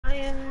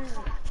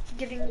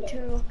getting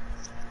to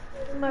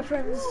my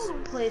friend's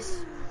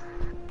place.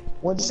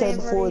 What'd you say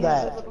before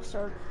that?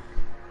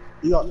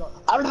 You go,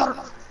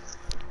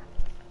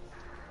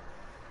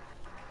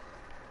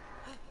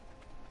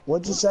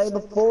 what'd you say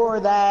before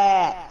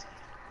that?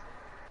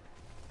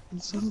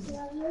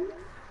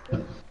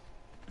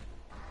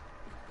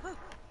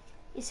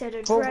 He said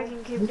a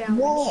dragon came down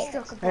and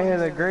struck upon Hey,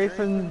 the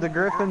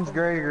Griffin's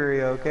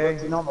Gregory,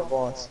 okay? You know my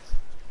boss.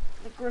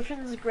 The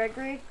Griffin's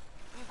Gregory?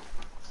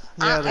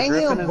 Yeah, the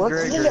Griffin is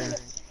Gregory.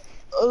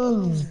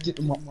 Oh,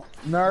 get my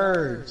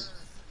nerves.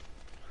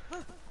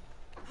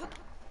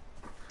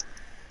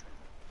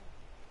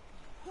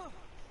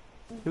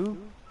 Who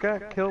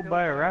got killed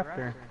by a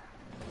raptor?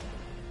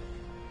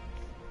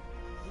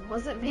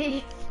 Wasn't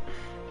me.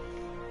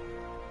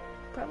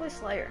 Probably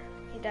Slayer.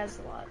 He dies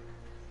a lot.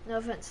 No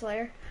offense,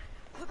 Slayer.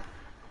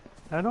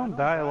 I don't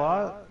die a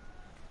lot.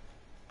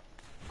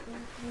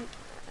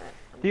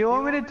 Do you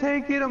want me to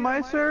take you to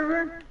my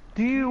server?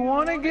 Do you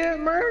want to get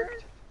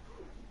murked?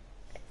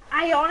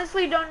 I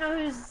honestly don't know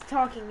who's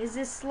talking. Is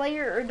this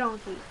Slayer or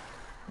Donkey?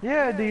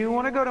 Yeah, do you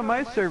want to go to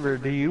my server?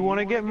 Do you want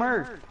to get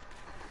murked?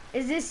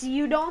 Is this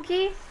you,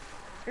 Donkey?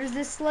 Or is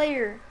this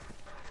Slayer?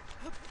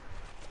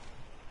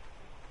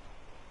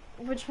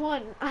 Which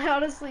one? I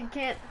honestly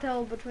can't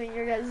tell between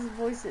your guys'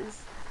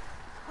 voices.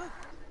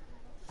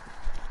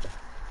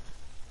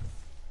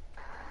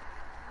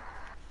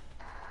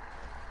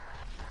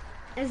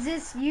 Is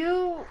this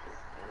you,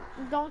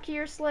 Donkey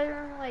or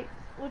Slayer? Like,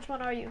 which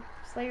one are you?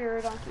 Slayer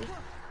or Donkey?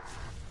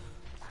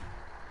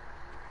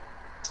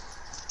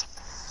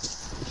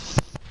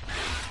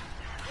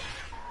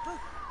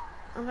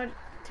 I'm gonna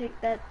take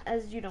that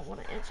as you don't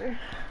want to answer.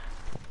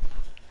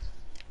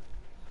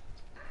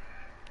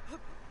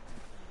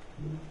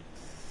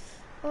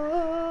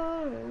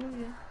 Oh,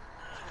 yeah.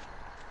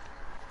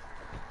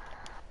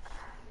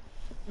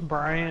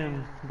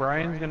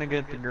 Brian's gonna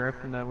get the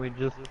Griffin that we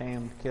just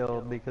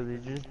killed because he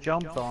just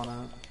jumped on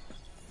it.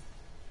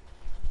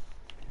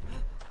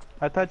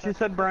 I thought you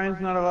said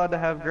Brian's not allowed to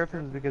have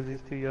Griffins because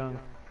he's too young.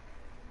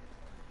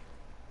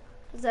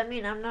 Does that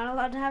mean I'm not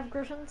allowed to have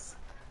Griffins?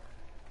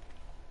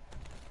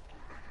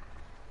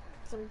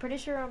 So I'm pretty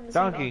sure I'm the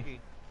Donkey.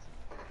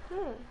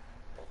 Hmm.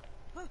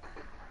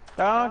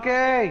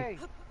 Donkey!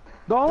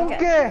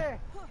 Donkey!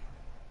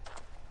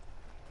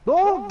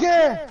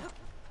 Donkey!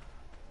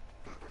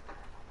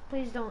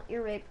 Please don't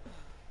ear rape.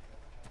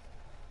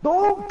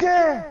 Donkey!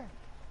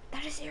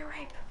 That is ear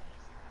rape.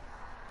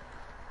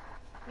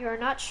 You are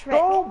not Shrek.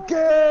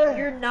 Donkey!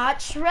 You're not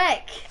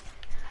Shrek.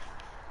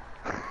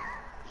 I'm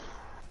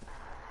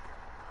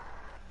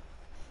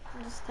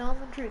just telling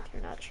the truth.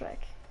 You're not Shrek.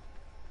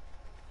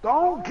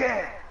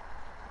 Donkey!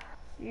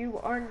 You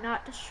are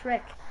not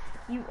Shrek.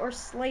 You are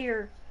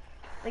Slayer.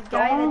 The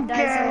guy that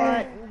dies a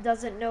lot and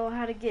doesn't know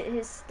how to get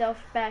his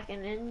stuff back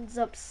and ends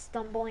up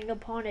stumbling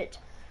upon it.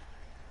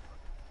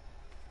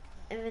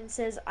 And then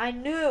says, I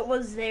knew it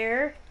was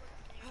there.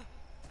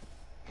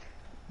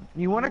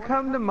 You want to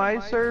come to my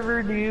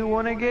server? Do you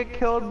want to get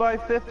killed by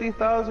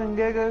 50,000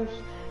 gigas?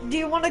 Do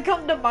you want to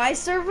come to my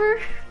server?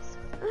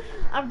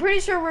 I'm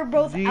pretty sure we're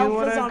both alphas on a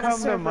server. Do you want to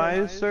come to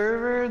my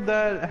server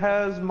that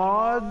has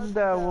mods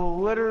that will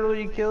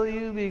literally kill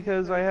you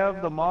because I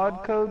have the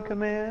mod code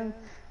command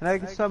and I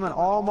can summon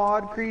all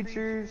mod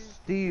creatures?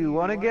 Do you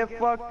want to get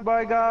fucked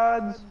by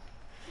gods?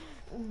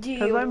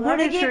 Because I'm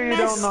pretty sure you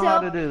don't know how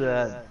to do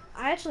that.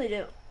 I actually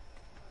do.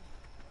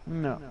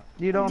 No,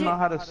 you don't know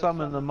how to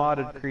summon the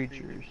modded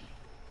creatures.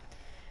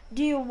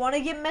 Do you want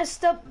to get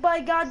messed up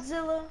by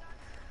Godzilla?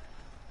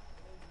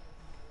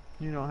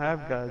 You don't have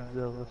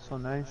Godzilla, so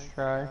nice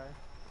try.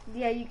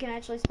 Yeah, you can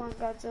actually spawn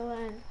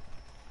Godzilla and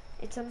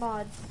it's a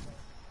mod.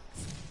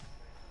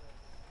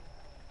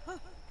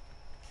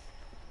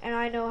 And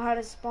I know how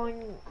to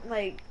spawn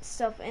like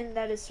stuff in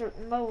that is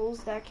certain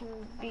moles that can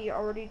be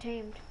already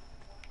tamed.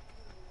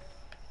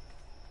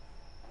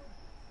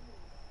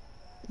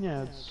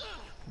 Yeah, it's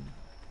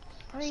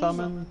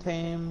summoned,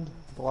 tamed,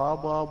 blah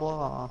blah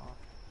blah.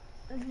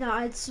 No,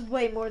 it's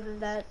way more than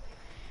that.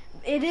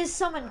 It is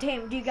summoned,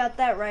 tamed, you got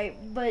that right,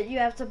 but you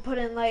have to put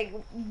in like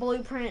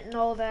blueprint and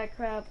all that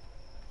crap.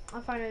 I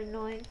find it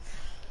annoying.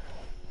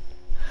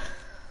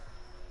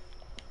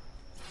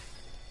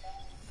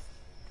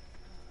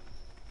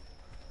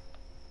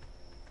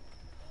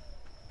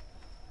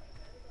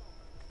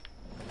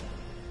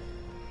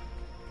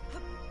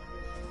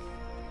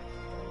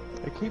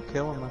 I keep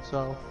killing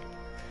myself.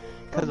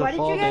 Why did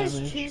you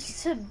guys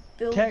choose to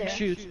build Tech there?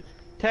 shoes.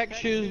 Tech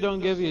shoes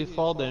don't give you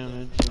fall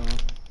damage, so.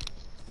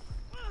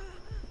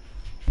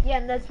 Yeah,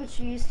 and that's what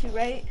you used to,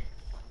 right?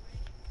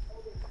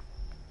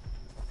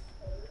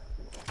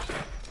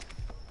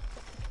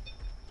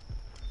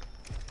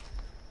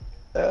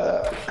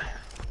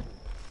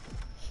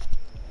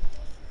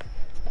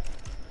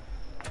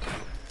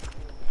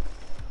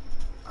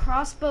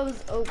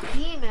 Crossbow's OP,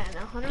 man.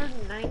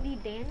 190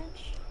 damage?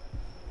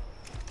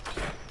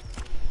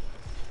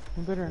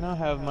 You better not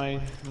have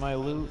my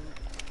loot.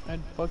 I'd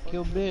fuck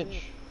your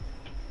bitch.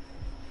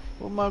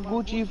 With my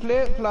Gucci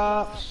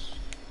flip-flops.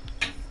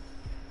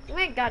 Man,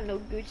 ain't got no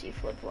Gucci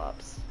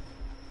flip-flops.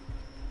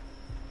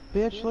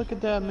 Bitch, look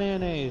at that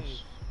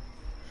mayonnaise.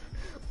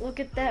 Look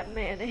at that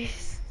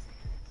mayonnaise.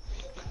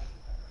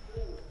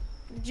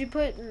 Did you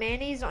put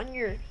mayonnaise on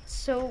your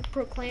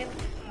so-proclaimed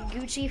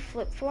Gucci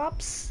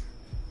flip-flops?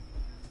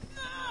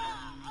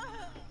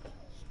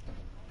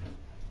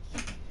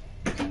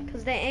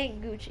 Cause they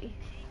ain't Gucci.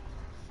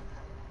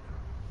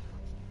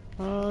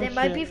 Oh, They shit.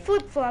 might be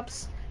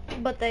flip-flops,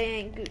 but they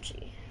ain't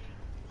Gucci.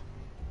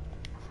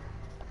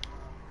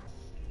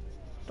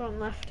 Bottom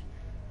left.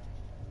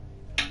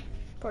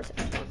 Port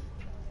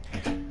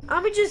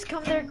I'ma just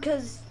come there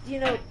cause, you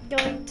know,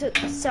 going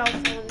to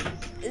Southland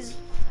is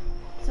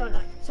so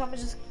nice. So I'ma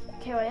just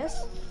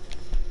KYS.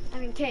 I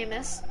mean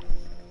KMS.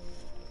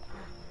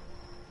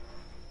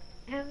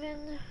 And then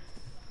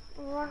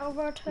run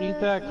over to Eat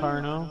that,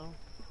 Carno.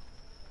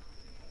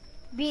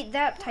 beat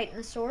that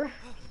Titanosaur.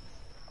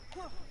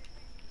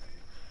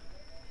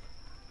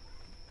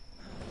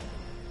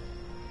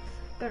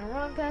 Gonna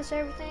run past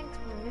everything,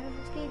 'cause my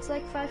movement speed's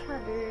like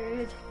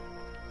 500.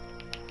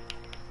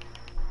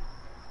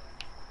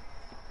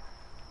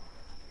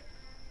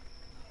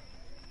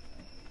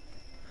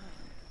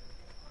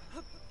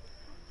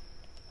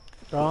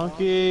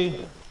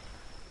 Donkey!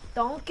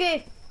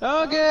 Donkey!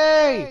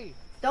 Donkey!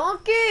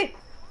 Donkey!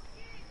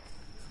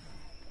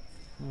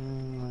 Oh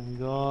my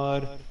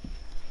god.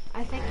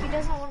 I think he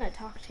doesn't want to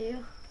talk to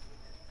you.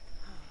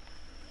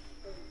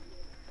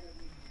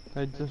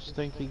 I just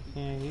think he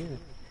can't hear.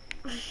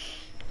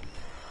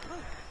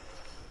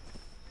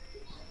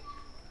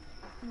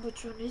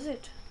 Which one is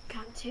it?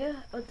 Can't hear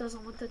or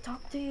doesn't want to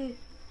talk to you?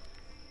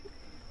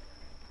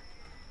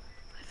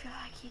 I feel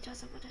like he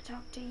doesn't want to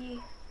talk to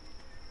you.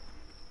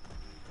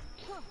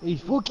 Hey,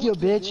 fuck you,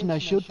 bitch, and I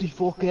shut the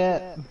fuck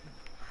up.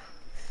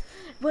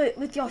 Wait,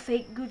 with your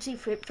fake Gucci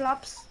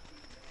flip-flops?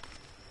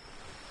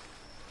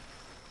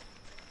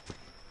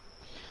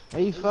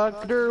 I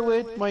fucked her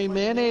with my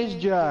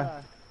mayonnaise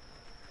jar.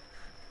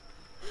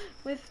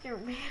 With your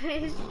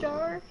mayonnaise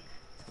jar?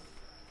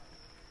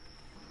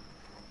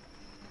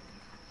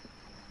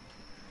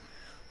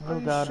 Oh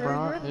god,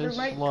 Brant is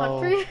right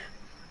slow. country?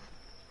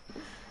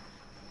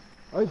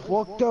 I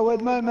fucked her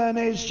with my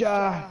mayonnaise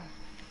jar.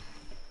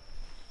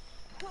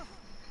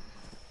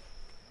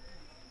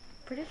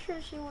 Pretty sure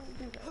she won't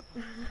do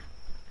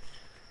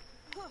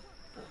that.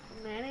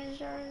 Mayonnaise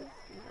jar?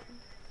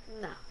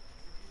 No.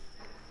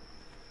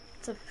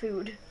 It's a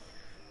food.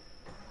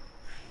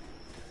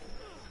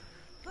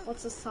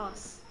 What's a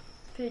sauce?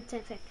 Food,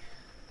 same thing.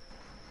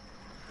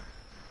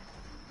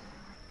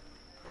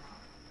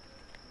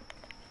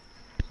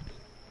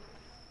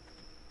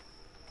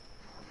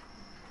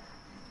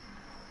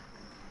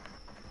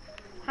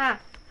 Ha,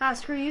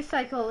 screw you,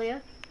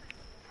 Psycholia.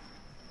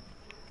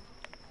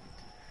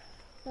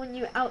 When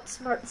you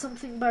outsmart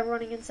something by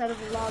running inside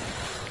of a log.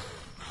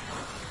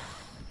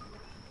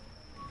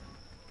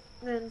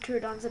 Then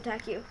Troodons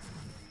attack you.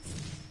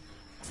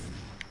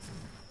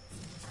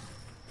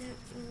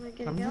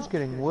 I'm just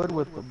getting wood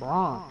with the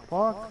Brant.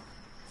 Fuck.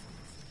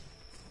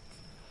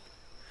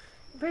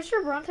 I'm pretty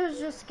sure Brontos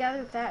just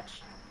gather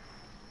thatch.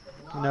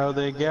 No,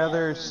 they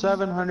gather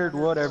 700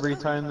 wood every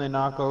time they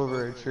knock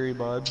over a tree,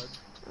 bud.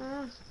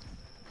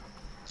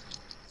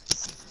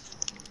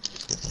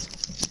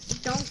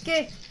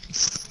 Donkey!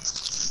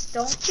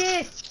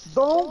 Donkey!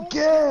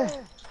 Donkey!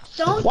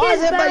 Donkey's Why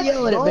is everybody back!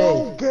 yelling at me?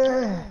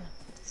 Donkey!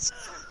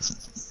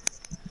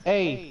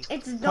 Hey,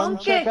 It's come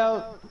Donkey! check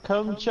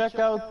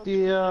out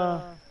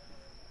the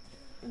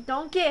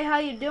Donkey, how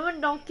you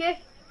doing, Donkey?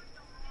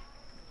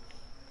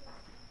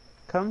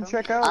 come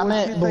check out I'm what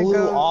at you think Blue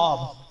of.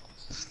 Ob.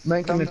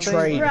 Making a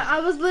trade. Bruh,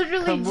 I was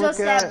literally Come just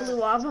look at at-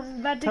 Blue Ob. I'm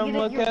about to Come get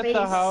at look your at base.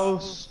 the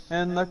house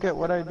and look at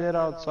what I did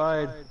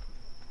outside.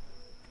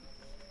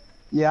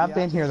 Yeah, I've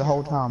been here the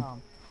whole time.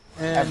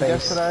 And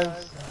base.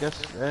 guess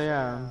what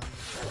yeah.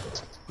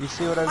 You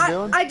see what I'm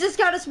doing? I just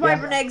got us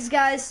wyvern eggs,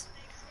 guys.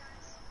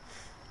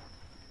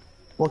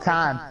 What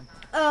kind?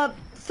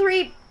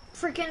 3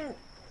 freaking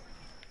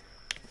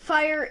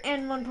fire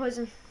and 1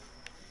 poison.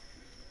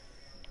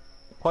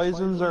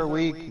 Poisons are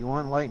weak. You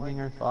want lightning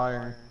or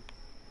fire.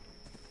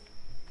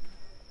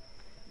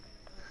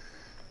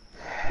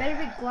 Better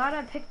be glad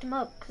I picked him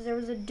up, because there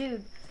was a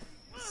dude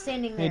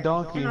standing there. Hey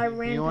Donkey, and I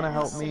ran you want to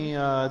help past. me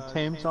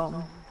tame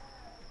something?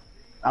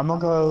 I'm gonna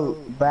go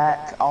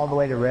back all the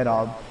way to Red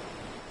Ob.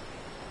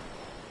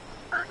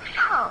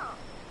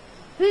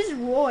 Who's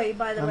Roy,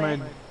 by the way?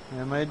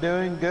 Am I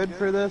doing good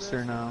for this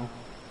or no?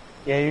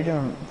 Yeah, you're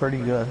doing pretty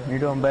good. You're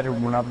doing better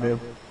than I do.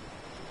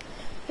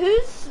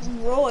 Who's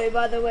Roy,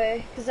 by the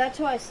way? Because that's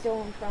who I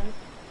stole him from.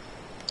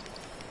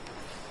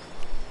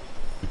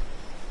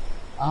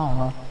 I don't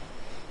know.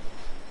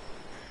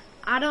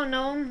 I don't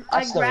know him. I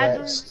I stole grabbed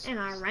him Rex. and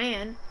I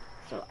ran.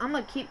 So I'm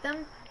gonna keep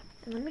them.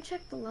 And let me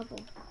check the level.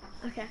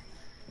 Okay.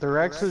 The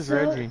Rex is So-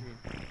 Reggie.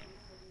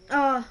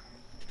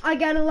 I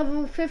got a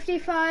level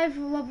 55,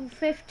 level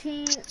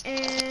 15,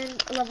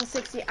 and a level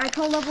 60. I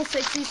call level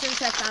 60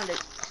 since I found it.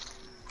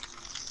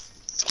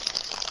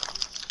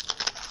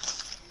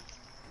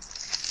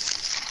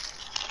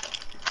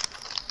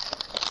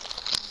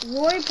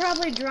 Roy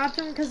probably dropped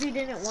him because he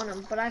didn't want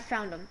him, but I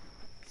found him.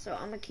 So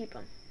I'm gonna keep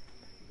him.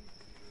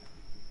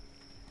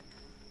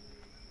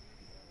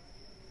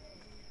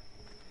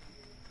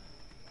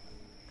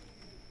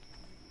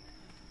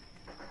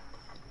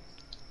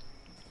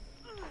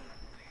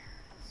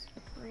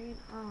 Green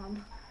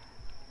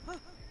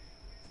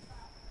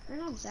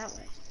Green Ob's that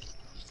way.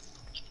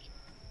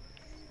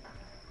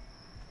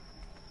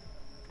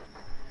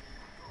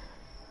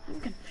 I'm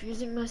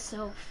confusing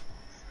myself.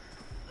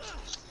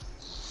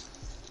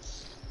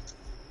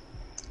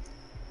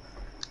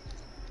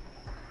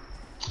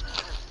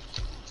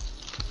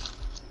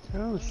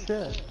 Oh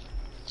shit.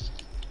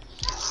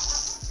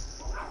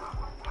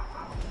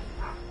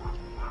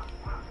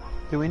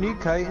 Do we need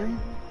chitin?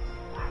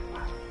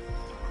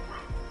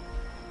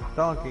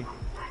 Donkey.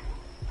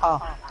 Huh.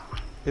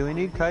 Do we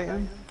need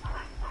chitin?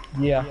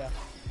 Yeah.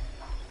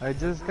 I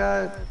just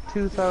got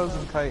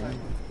 2,000 chitin.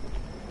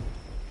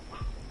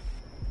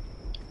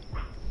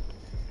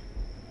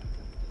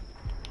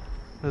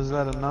 Is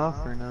that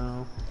enough or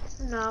no?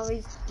 No,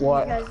 you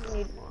What? guys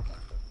need more.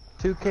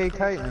 2K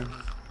chitin.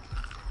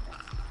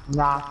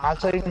 Nah, I'll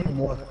tell you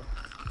more.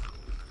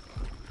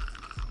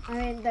 I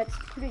mean, that's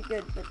pretty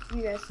good, but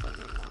you guys still need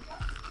more.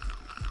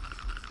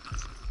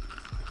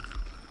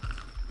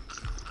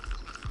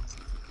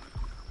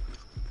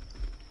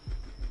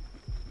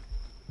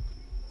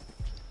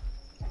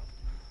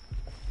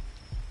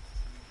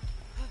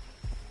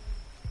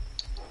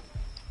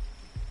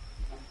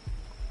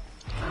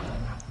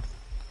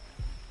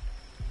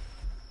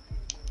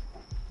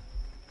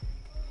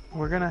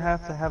 We're gonna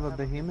have to have a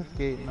behemoth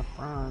gate in the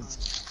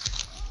front.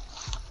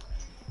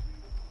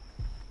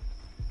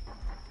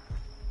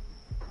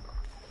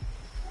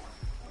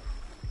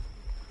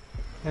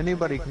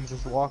 Anybody can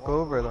just walk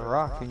over the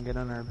rock and get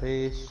on our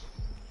base.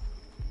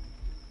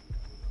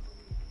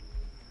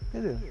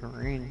 It is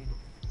raining.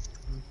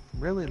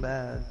 Really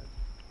bad.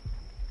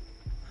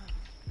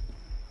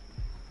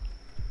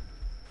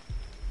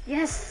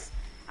 Yes,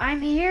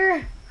 I'm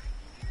here.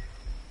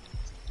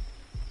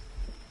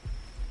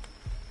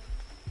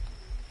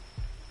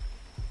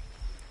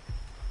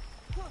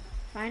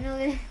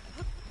 Finally.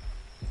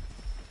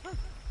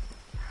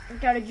 I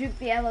gotta juke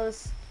the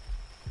aloes.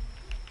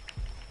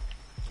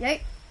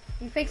 Yay,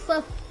 you fake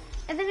slow.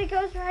 And then it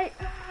goes right.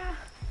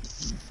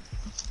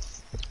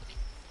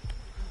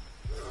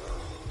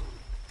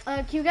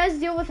 Can you guys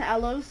deal with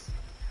aloes?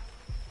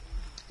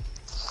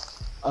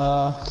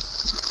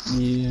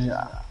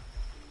 Yeah.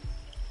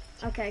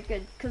 Okay,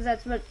 good, because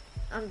that's what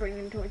I'm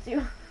bringing towards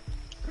you.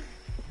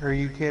 Are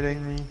you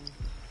kidding me?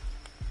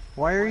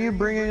 Why are you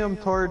bringing them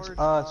towards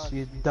us,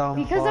 you dumb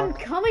Because I'm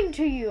fuck? coming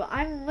to you.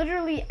 I'm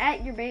literally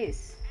at your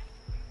base.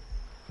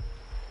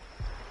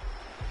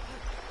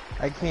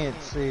 I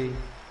can't see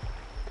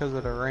because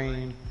of the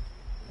rain.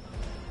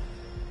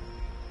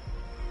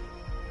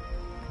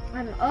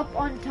 I'm up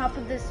on top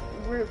of this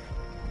roof.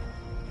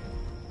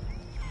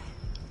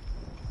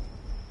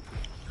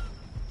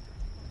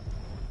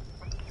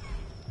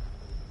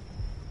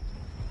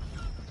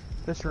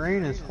 This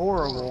rain is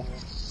horrible.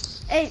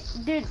 Hey,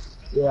 dude.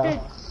 Yeah.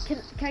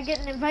 Dude, can I get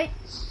an invite?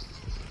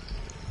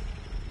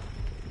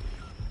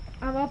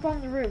 I'm up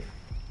on the roof.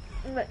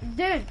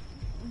 Dude,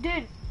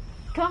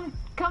 come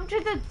to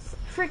the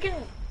freaking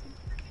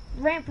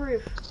ramp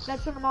roof.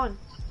 That's what I'm on.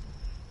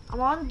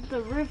 I'm on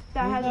the roof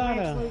that has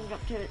ramps leading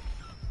up to it.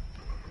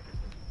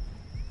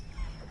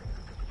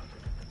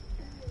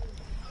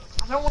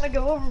 I don't want to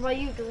go over by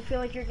you because I feel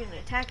like you're gonna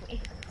attack me.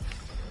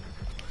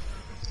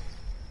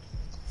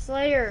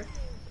 Slayer,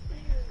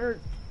 or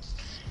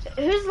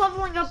who's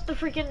leveling up the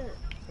freaking?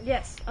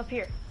 Yes, up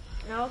here.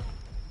 No,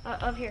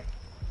 up here.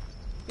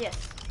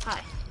 Yes.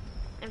 Hi.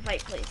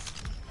 Invite, please.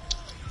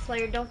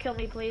 Slayer, don't kill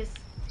me, please.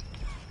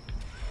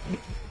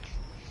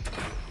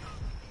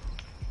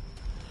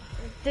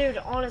 Dude,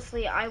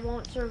 honestly, I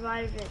won't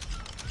survive it.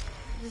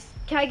 Just,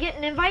 can I get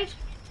an invite?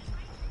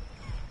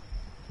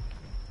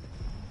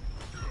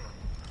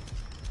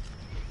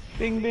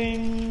 Bing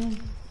bing.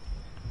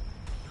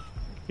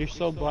 You're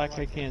so black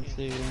I can't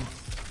see you.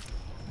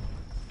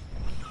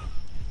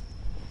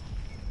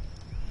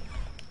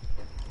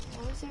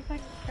 Let me see if I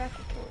can craft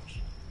a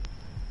torch.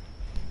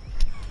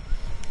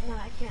 No,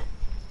 I can't.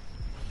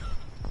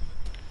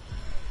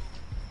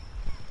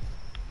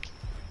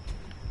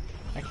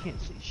 I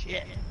can't see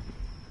shit.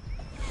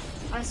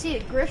 I see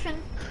a griffin.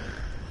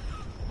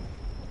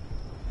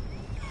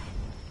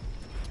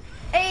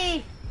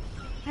 Hey!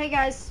 Hey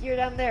guys, you're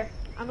down there.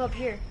 I'm up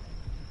here.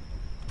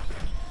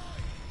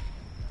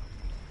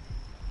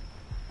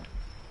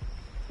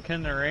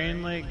 Can the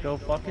rain like go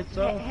fuck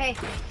itself? Hey,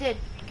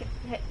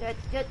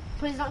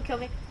 please don't kill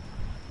me.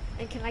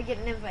 And can I get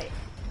an invite?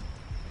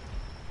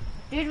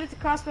 Dude with the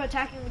crossbow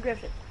attacking the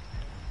griffin.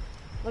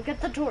 Look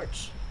at the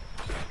torch.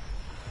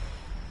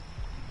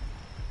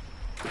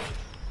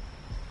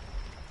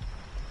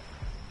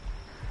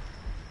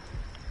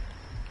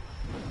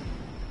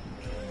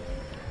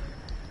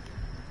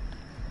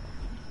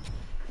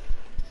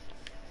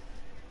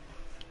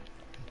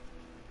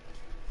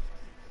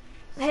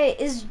 Hey,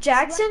 is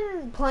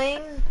Jackson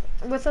playing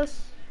with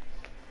us?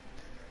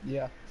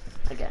 Yeah.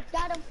 Okay.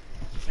 Got him.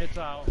 It's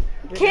out.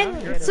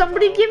 Can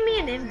somebody give me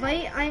an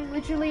invite? I'm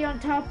literally on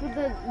top of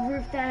the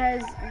roof that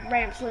has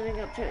ramps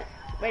leading up to it,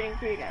 waiting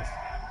for you guys.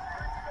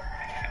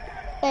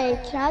 Hey,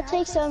 can I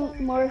take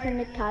some more of the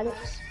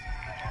narcotics?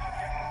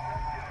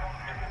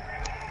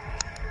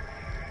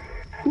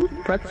 Who's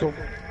Pretzel?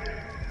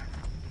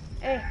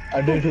 Hey,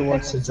 A dude who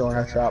wants to join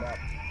our shop.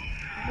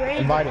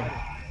 Brandon, Invite him.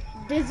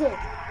 Dizzle,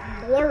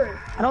 Blur.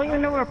 I don't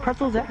even know where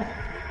Pretzel's at.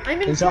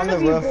 I'm in He's on front the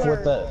of you, roof Blur.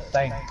 with the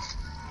thing.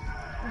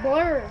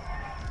 Blur.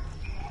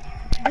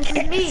 This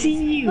is me.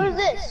 See you. Who's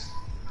this?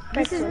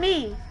 This is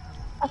me.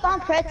 I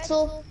found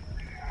Pretzel.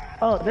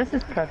 Oh, this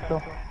is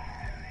Pretzel.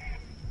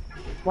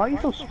 Why are you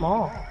so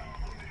small?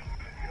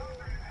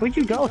 Where'd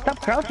you go?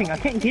 Stop crouching. I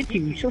can't get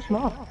you. You're so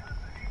small.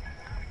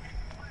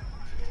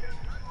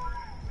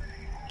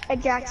 Hey,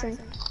 Jackson.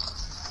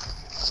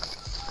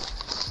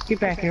 Get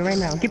back here right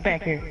now. Get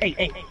back here. Hey,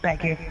 hey,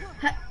 back here.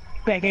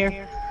 Back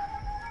here.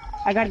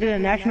 I gotta do the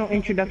national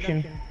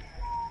introduction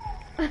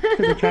to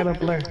the tribe of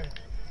Blur.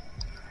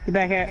 Get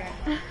back here.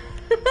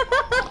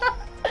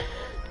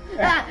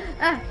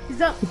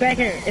 He's up. Get back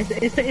here.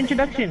 It's the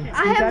introduction.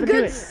 I You have gotta do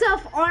good it.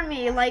 stuff on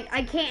me. Like,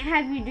 I can't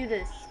have you do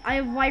this. I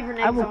have wyvern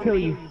eggs I will on kill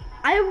me. you.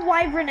 I have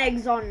wyvern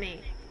eggs on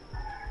me.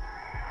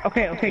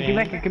 Okay, get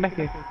back here. Get back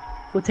here.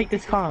 We'll take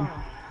this calm.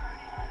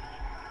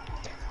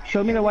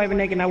 Show me the wyvern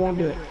egg and I won't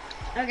do it.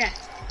 Okay.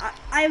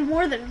 I have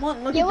more than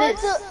one. Look at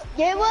this.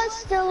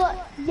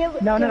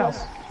 No.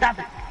 Stop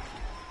it.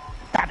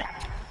 Stop it.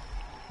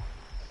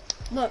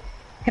 Look.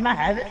 Can I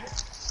have it?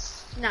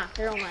 Nah,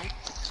 they're all mine.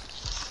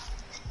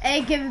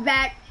 Hey, give it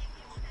back.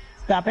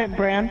 Stop it,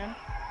 Bran.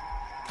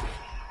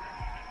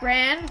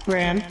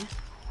 Bran,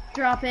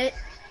 drop it.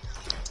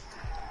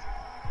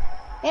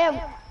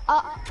 Yeah,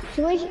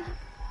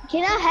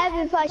 can I have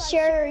it if I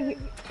share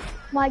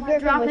my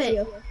griffin Drop with it.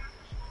 you?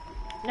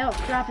 No,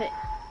 drop it.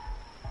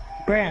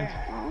 Bran,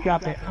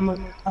 drop it.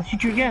 I'll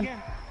shoot you again.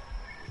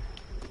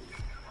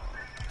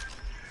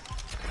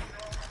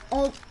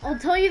 I'll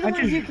tell you the I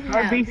ones you just can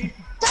have. RBC.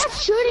 Stop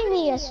shooting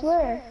me, I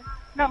swear.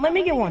 No, let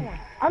me get one.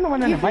 I'm the one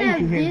that You can invited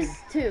have you here. these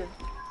two.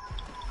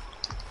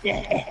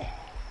 Yeah.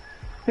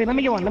 Wait, let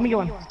me get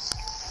one.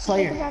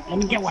 Slayer, let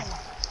me get one.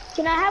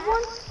 Can I have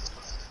one?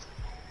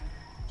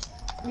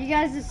 You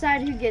guys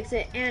decide who gets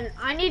it, and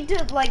I need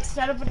to like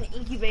set up an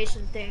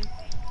incubation thing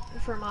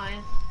for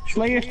mine.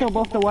 Slayer still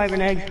both the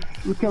wyvern eggs.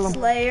 You kill him.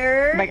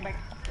 Slayer, Back.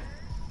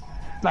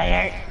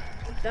 Slayer.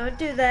 don't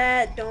do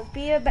that. Don't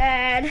be a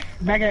bad.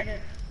 Back it.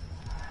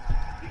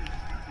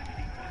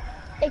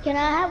 Hey, can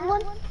I have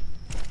one?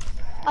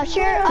 I'll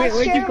share, Wait,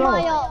 where'd you go?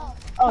 my,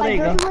 Oh, my there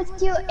you go. griffin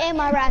with you and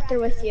my raptor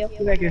with you.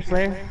 Get back here,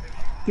 Slayer.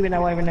 Give me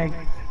that wyvern egg.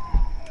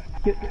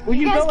 Where'd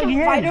You you guys go can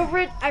again? fight over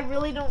it. I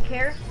really don't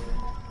care.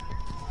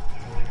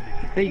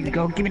 There you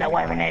go. Give me that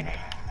wyvern egg.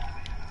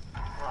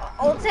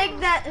 I'll take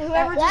that.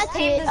 Whoever just That's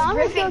tamed it. this I'm gonna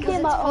griffin go because get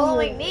it's my own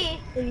following one. me.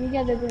 So you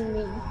guys are doing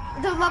me.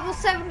 The level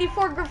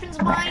 74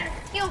 griffin's mine.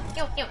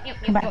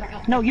 Come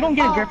back. No, you don't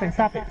get a griffin.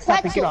 Stop it.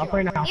 Stop it. Get off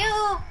right now.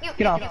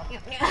 Get off.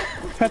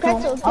 Pretzel,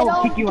 Pretzel, I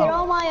will kick you get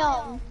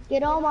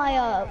out. all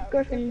my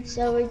griffin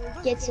so we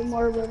get some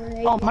more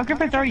women. Oh, my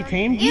griffin's already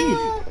tamed?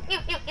 Jeez.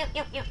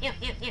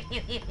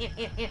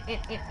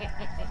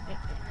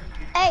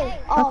 Hey,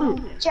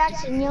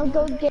 Jackson, you'll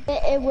go get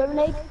a women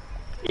egg?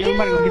 Yeah, I'm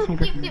about to go get some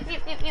griffins.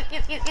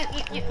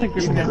 The griffin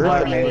is Griffin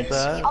already eggs,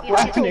 huh?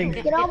 Pretzel,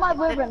 get all my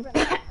women.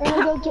 We're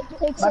gonna go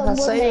take some Like I women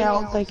say, I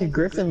eggs. don't think a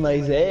griffin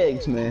lays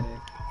eggs, man.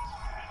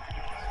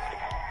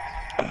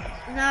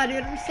 Nah,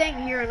 dude, I'm staying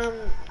here and I'm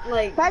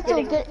like.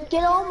 Pretzel, getting...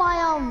 get all my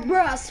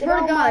Bruh, I swear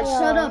to all God, my,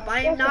 shut up.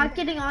 I am griffin. not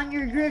getting on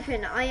your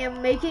griffin. I am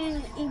making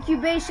an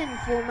incubation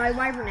for my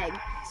wyvern egg.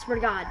 Swear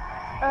to God.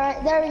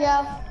 Alright, there we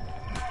go.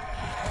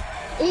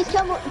 He's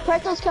coming,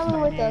 Pretzel's coming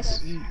with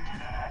us.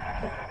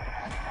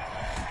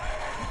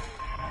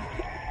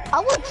 I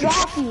will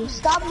drop you.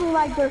 Stop me,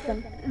 my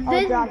griffin.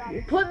 I'll drop Then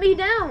you. put me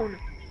down.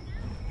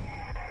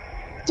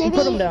 Give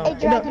Put me him down. a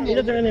dragon It egg.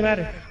 doesn't really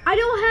matter. I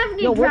don't have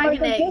any Yo, where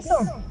dragon did I eggs. get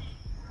some?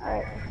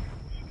 Alright.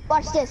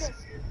 Watch this.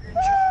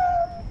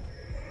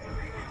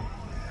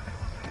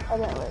 Oh,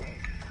 that worked.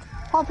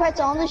 Oh,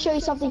 Pretzel, I'm gonna show you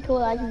something cool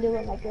that I can do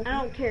with my I griffin.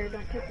 don't care.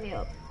 Don't pick me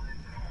up.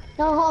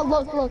 No,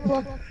 hold,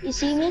 look. You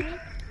see me?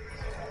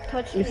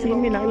 Touch You me. see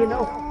me now, you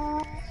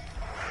know.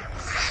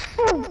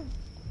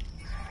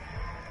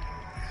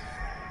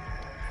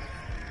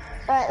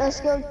 Alright, let's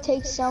go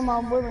take some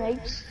women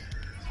eggs.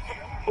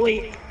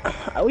 Wait,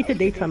 I wait till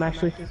daytime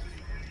actually.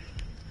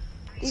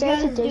 You So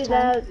it's guys a do daytime.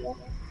 that.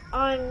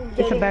 I'm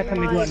It's a bad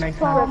time to go at my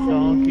nighttime.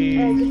 Donkey.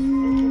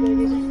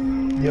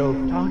 egg Yo,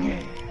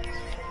 Donkey.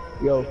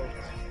 yo.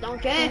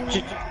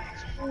 Donkey.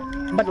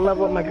 I'm about to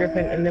level up my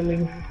griffin and then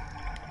we.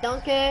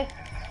 Donkey.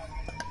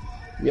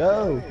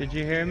 Yo. Did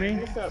you hear me?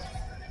 What's up?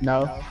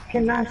 No.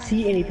 Cannot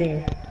see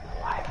anything.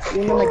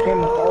 Even though my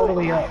camera's all the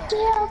way up.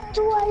 Yeah,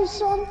 do I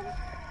son?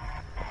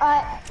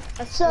 Alright,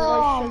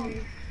 so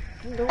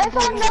Don't I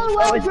found another Oh,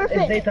 wild it's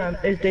griffin. daytime.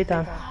 It's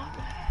daytime.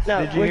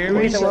 No, Did you we're hear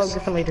we're me? gonna log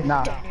griffin later.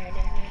 Nah.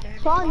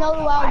 Find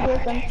another wild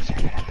griffin.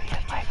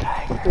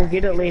 We'll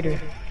get it later.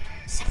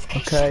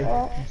 Okay.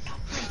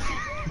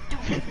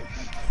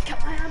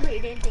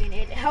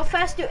 How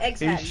fast do eggs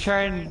He's hatch?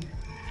 trying.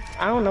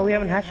 I don't know, we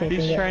haven't hatched anything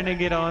He's yet. trying to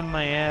get on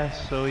my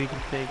ass so he can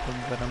take them,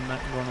 but I'm not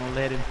gonna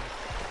let him.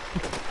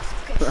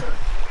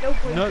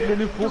 Not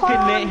gonna fucking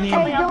let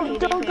Hey, him.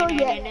 don't go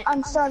yet.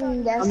 I'm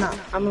starting this.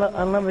 I'm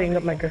leveling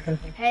up my griffin.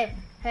 Hey.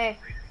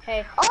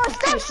 Oh,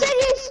 stop saying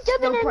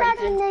stupid Don't break it.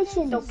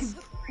 imaginations. Don't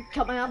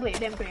cut my ugly.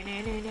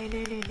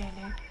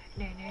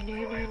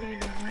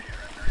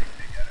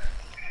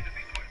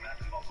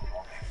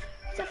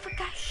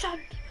 Suffocation.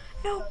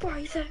 No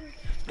breathing.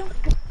 Don't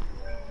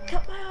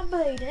cut my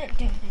ugly.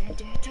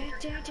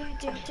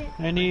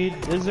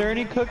 Is there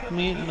any cooked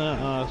meat in the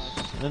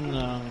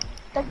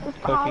That's the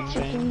Cooking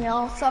chicken thing.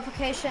 meal.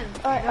 Suffocation.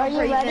 Are you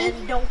breathing.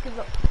 ready? Don't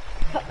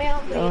cut my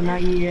ugly. Oh,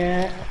 not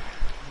yet.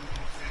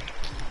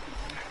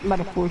 I'm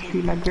about to force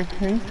feed my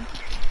griffin.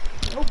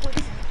 No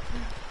breathing.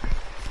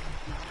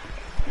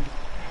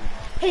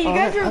 Hey, you Oh,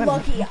 guys I are don't-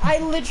 lucky. I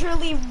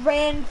literally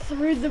ran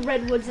through the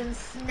redwoods and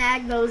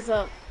snagged those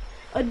up.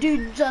 A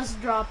dude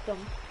just dropped them.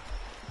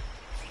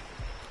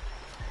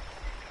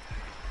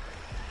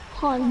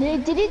 Huh,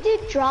 did he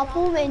drop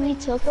them and you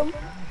took them?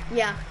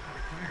 Yeah.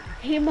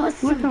 He must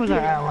Who have was our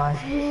been ally?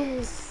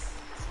 pissed.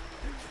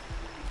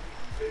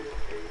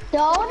 I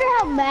wonder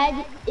how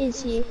mad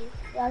is he?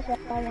 That's what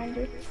I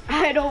wonder.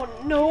 I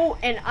don't know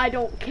and I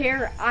don't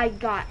care. I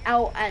got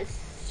out as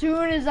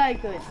soon as I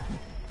could.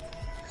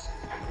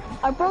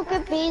 I broke a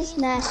bee's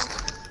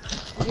nest.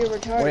 You're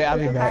retarded. Wait, I'll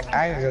be back.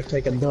 I gotta go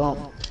take a dump.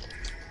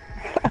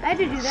 I had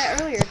to do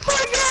that earlier.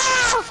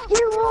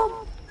 You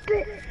won't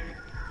be.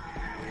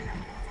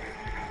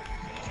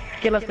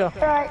 Okay, let's go.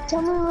 Alright,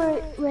 tell me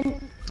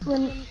when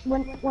we're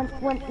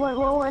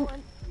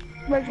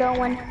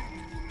going.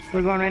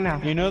 We're going right now.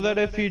 You know that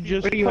if you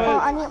just Where you put. Oh,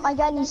 I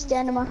got any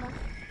stamina. I don't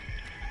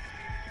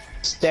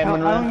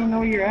Stamina. even know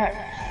where you're at.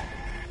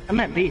 I'm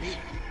at base.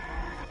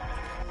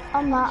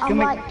 I'm not. Can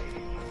we-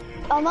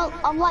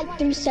 I'm like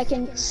 3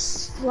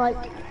 seconds. Like.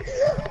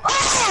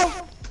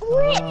 Oh!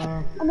 Wait!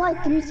 I'm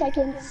like 3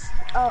 seconds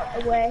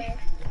away.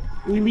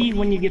 We leave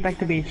when you get back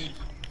to base.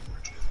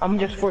 I'm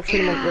just force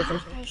feeding my griffin.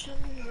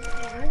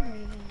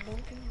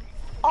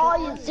 Are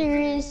you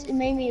serious? It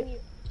made me.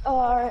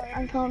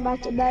 I'm coming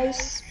back to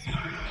base.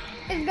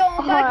 It's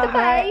going back to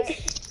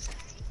base.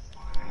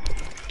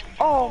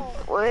 Oh,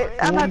 wait.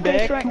 I'm Going at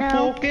base back right to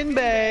now. fucking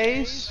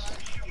base.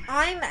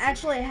 I'm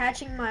actually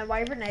hatching my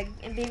wyvern egg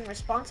and being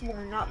responsible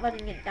and not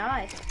letting it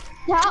die.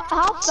 How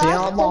fast See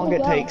how long does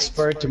it go? takes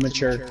for it to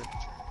mature.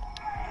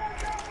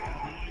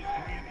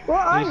 Where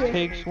are This you?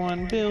 takes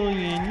 1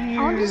 billion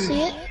I want to years.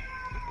 see it.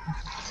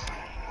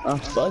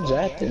 Fudge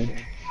that then.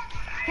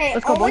 Hey,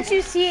 Let's go, I'll boys. let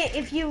you see it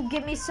if you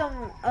give me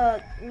some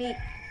meat.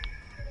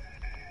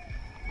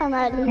 I'm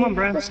at it. Come on,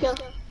 bro. Let's go.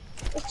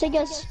 Let's take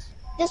us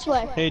this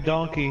way. Hey,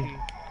 Donkey.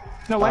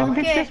 No, why don't we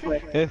Okay. take this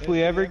way? If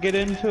we ever get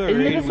into a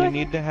Isn't it raid, this we way?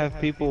 need to have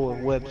people with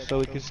whips so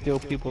we can steal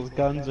people's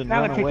guns and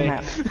Now run we're taking away.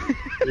 that.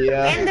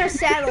 Yeah. And their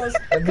saddles.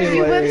 That'd be If you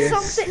whip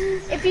hilarious.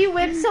 if you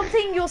whip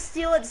something, you'll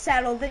steal its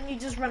saddle. Then you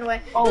just run away.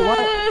 Oh, what?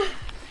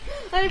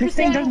 I This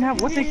thing doesn't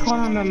have what's it called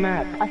on the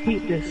map. I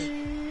hate this.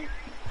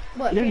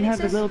 What? It doesn't have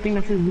the Phoenixes? little thing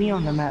that says me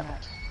on the map.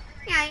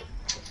 Yeah.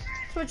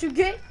 That's what you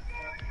get.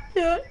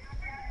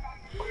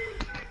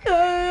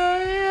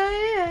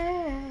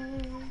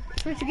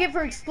 That's what you get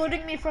for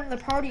excluding me from the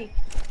party.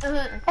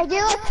 I do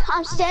it.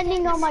 I'm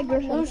standing on my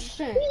griffin.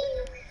 Exclusion.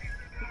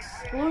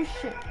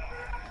 Exclusion.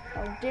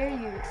 How dare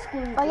you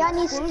exclude I got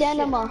any exclusion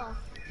stamina.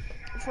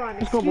 from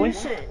Let's go,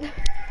 boys. exclusion.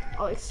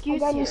 Oh, I excuse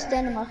got any you.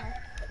 stamina.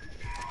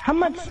 How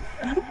much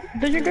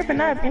does your griffin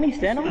not have any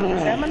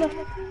stamina?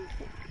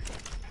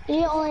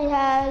 He only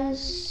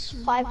has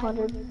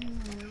 500.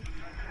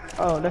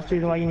 Oh, that's the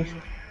reason why you need.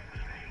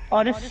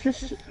 Oh,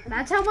 this.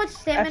 That's how much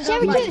stamina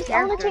Saber my Sabertooth.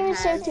 I want to character turn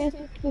has.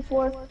 Sabertooth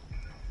before.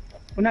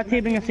 We're not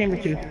taping a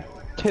Sabertooth.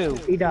 2.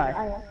 He died.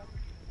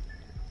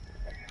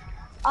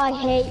 I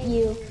hate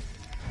you.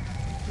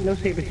 No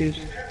Sabertooths.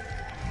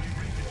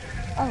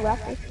 Oh,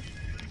 Raptor.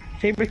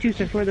 Sabertooths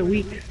are for the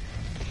weak.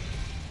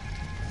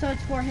 So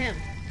it's for him,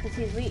 because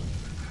he's weak.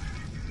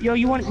 Yo,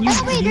 you want Oh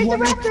wait, there's a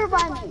want raptor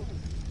by me.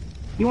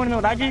 you want to know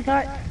what I just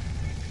got?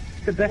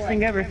 The best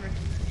thing ever.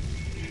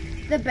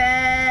 The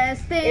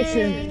best It's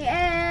thing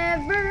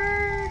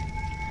ever.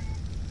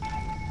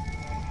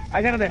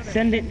 I got an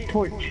ascendant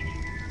torch.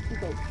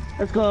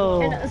 Let's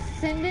go. An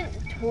ascendant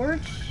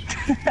torch.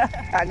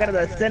 I got an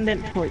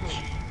ascendant torch.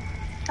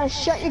 I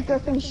shot your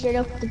girlfriend straight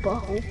up the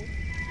butthole.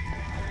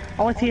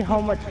 I want to see how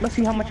much. Let's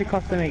see how much it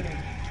costs to make.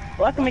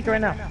 Well, I can make it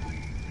right now.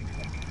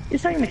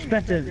 It's not even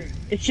expensive.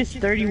 It's just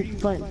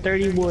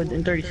 30 wood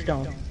and 30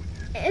 stone.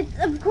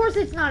 Of course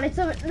it's not. It's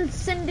an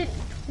ascendant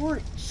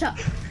torch.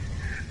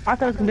 I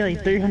thought it was gonna be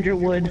like 300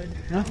 wood.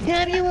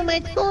 Have you with my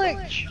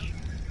torch?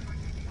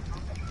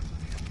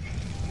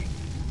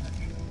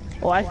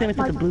 Oh, I accidentally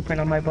put the blueprint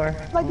on my bar.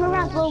 My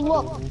girlfriend's little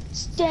look.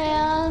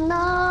 Stand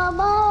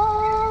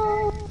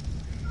up.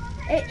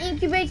 It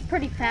incubates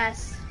pretty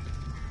fast.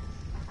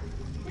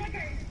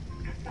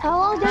 How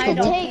long does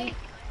it take?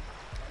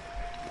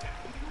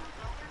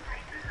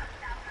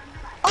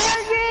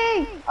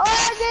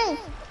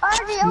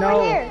 RG, No,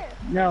 over here.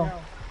 no,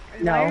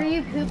 no. Why are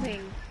you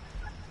pooping?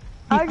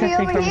 He's RG testing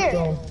over from here. his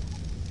phone.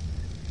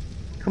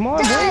 Come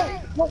on,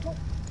 boy.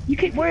 You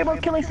can't worry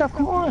about killing stuff.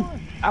 Come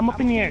on. I'm up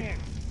in the air.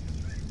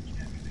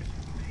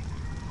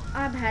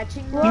 I'm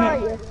hatching Where are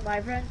my you?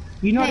 wyvern.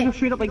 You know how Hey. to go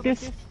straight up like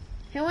this?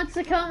 Who wants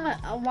to come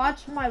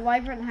watch my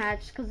wyvern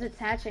hatch? Because it's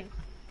hatching.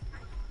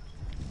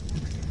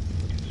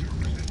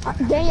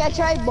 Danny, I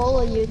tried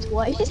bowling you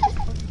twice.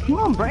 Come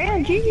on,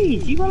 Brand.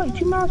 Jeez, you go like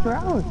 2 miles per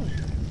hour.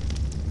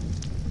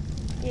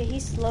 Yeah,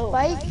 he's slow.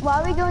 Why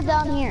are we going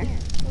down here?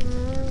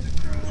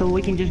 So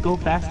we can just go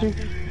faster.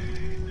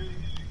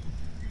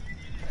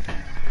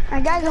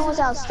 Our guy's almost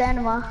out of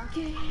stamina.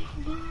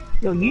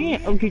 Yo, you need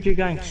to upgrade your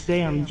gun,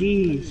 Sam.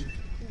 Jeez.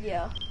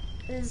 Yeah.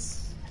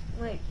 Is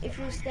like if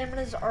your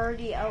stamina's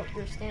already out,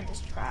 your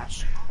stamina's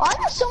trash. Why are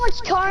there so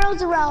much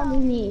cars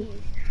around me?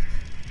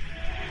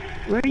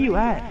 Where are you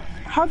at?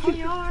 How'd you?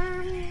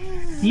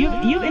 You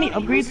have any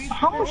upgrades?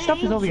 How much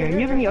stuff is over here? You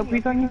have any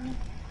upgrades on you?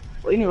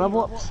 Or any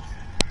level ups?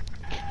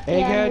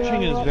 Egg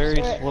hatching is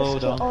very Let's slow,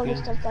 kill all the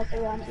Donkey. stuff that's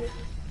around you.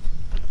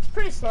 It's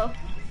pretty slow.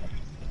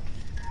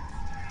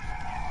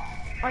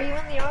 Are you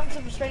in the arms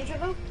of a stranger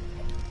though?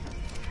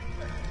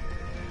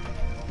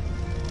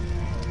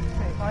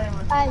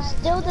 I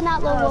still did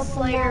not level up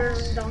from Slayer,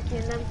 max. Donkey,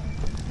 and them.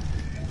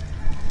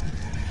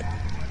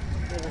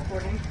 You're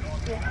recording?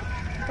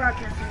 Yeah.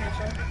 Broadcasting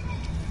actually.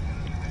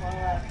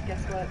 Well,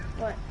 guess what?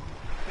 What?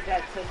 Your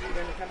dad said you're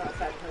gonna come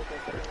outside and help us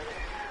for a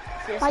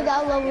minute. Yes, I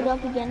got leveled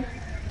up again.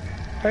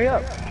 Hurry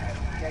up!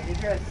 Yeah, get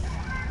dressed.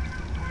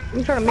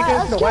 I'm trying to make Alright, it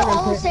let's to the kill all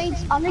wyvern those pit.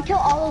 things. I'm gonna kill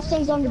all those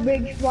things on the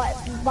bridge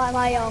by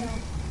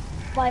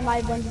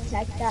my bungee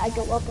attack that I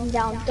go up and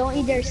down. Don't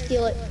you dare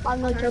steal it.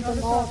 I'm gonna kill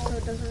them all. So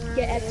it doesn't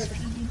Get matter. XP.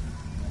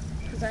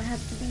 Because I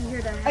have to be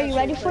here to Are you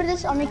ready for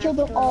this? I'm gonna kill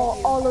them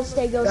all those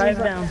stegos Dive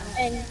down.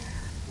 and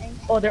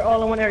Oh, they're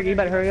all in one area. You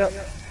better hurry up.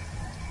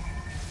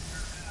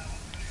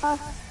 alright,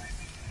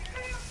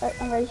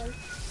 I'm ready.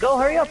 Go,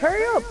 hurry up,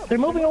 hurry up! They're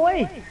moving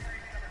away.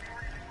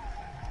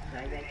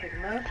 Now you gonna pick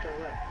him up or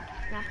what?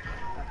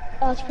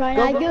 That's probably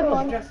not a good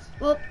one. Dress.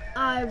 Well,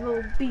 I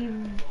will be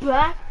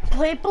back,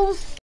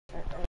 peoples.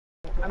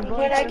 I'm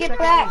When I get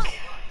back.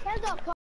 Hands up,